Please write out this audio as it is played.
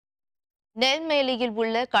நெல்மேலியில்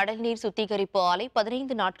உள்ள கடல்நீர் சுத்திகரிப்பு ஆலை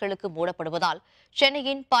 15 நாட்களுக்கு மூடப்படுவதால்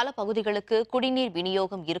சென்னையின் பல பகுதிகளுக்கு குடிநீர்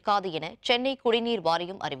விநியோகம் இருக்காது என சென்னை குடிநீர்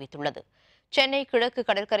வாரியம் அறிவித்துள்ளது. சென்னை கிழக்கு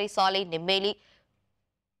கடற்கரை சாலை நெம்மேலி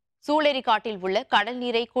சூளேரிக்காட்டில் உள்ள கடல்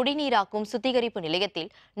நீரை குடிநீராக்கும் சுத்திகரிப்பு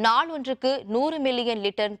நிலையத்தில் நாளொன்றுக்கு 100 மில்லியன்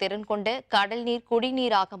லிட்டர் திறன் கொண்ட கடல் நீர்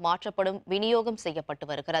குடிநீராக மாற்றப்படும் விநியோகம் செய்யப்பட்டு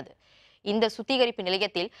வருகிறது. இந்த சுத்திகரிப்பு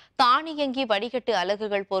நிலையத்தில் தானியங்கி வடிகட்டு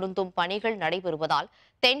அலகுகள் பொருந்தும் பணிகள் நடைபெறுவதால்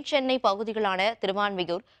தென் சென்னை பகுதிகளான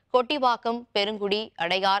திருவான்மியூர், கொட்டிவாக்கம், பெருங்குடி,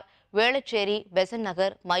 அடையார், வேளச்சேரி, பெசன்ட்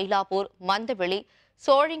நகர், மயிலாப்பூர், மந்தவெளி,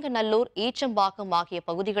 சோழிங்கநல்லூர், ஈச்சம்பாக்கம் ஆகிய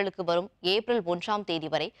பகுதிகளுக்கு வரும் ஏப்ரல் 1ஆம் தேதி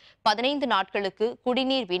வரை 15 நாட்களுக்கு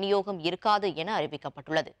குடிநீர் விநியோகம் இருக்காது என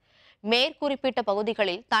அறிவிக்கப்பட்டுள்ளது. மேற்குறிப்பிட்ட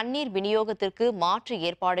பகுதிகளில் தண்ணீர் விநியோகத்திற்கு மாற்று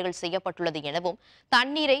ஏற்பாடுகள் செய்யப்பட்டுள்ளது எனவும்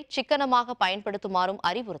தண்ணீரை சிக்கனமாக பயன்படுத்துமாறும்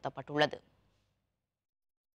அறிவுறுத்தப்பட்டுள்ளது.